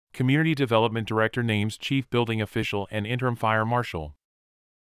Community Development Director names Chief Building Official and Interim Fire Marshal.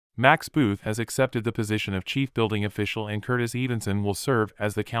 Max Booth has accepted the position of Chief Building Official and Curtis Evenson will serve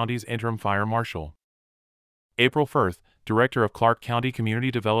as the county's Interim Fire Marshal. April 1st, Director of Clark County Community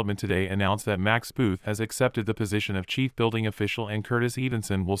Development today announced that Max Booth has accepted the position of Chief Building Official and Curtis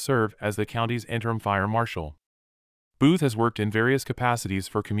Evenson will serve as the county's Interim Fire Marshal. Booth has worked in various capacities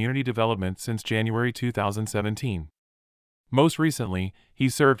for community development since January 2017. Most recently, he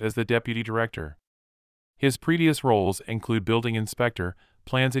served as the Deputy Director. His previous roles include Building Inspector,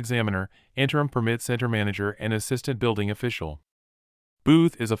 Plans Examiner, Interim Permit Center Manager, and Assistant Building Official.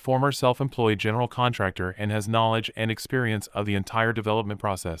 Booth is a former self-employed general contractor and has knowledge and experience of the entire development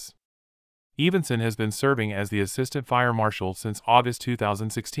process. Evenson has been serving as the Assistant Fire Marshal since August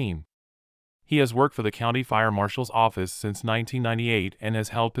 2016. He has worked for the County Fire Marshal's Office since 1998 and has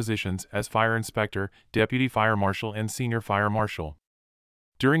held positions as Fire Inspector, Deputy Fire Marshal, and Senior Fire Marshal.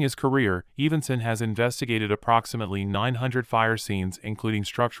 During his career, Evenson has investigated approximately 900 fire scenes including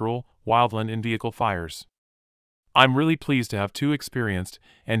structural, wildland, and vehicle fires. I'm really pleased to have two experienced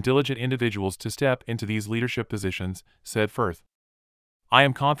and diligent individuals to step into these leadership positions, said Firth. I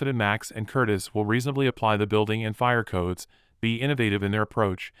am confident Max and Curtis will reasonably apply the building and fire codes, be innovative in their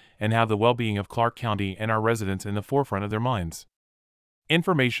approach, and have the well-being of Clark County and our residents in the forefront of their minds.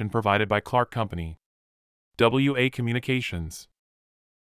 Information provided by Clark Company. WA Communications.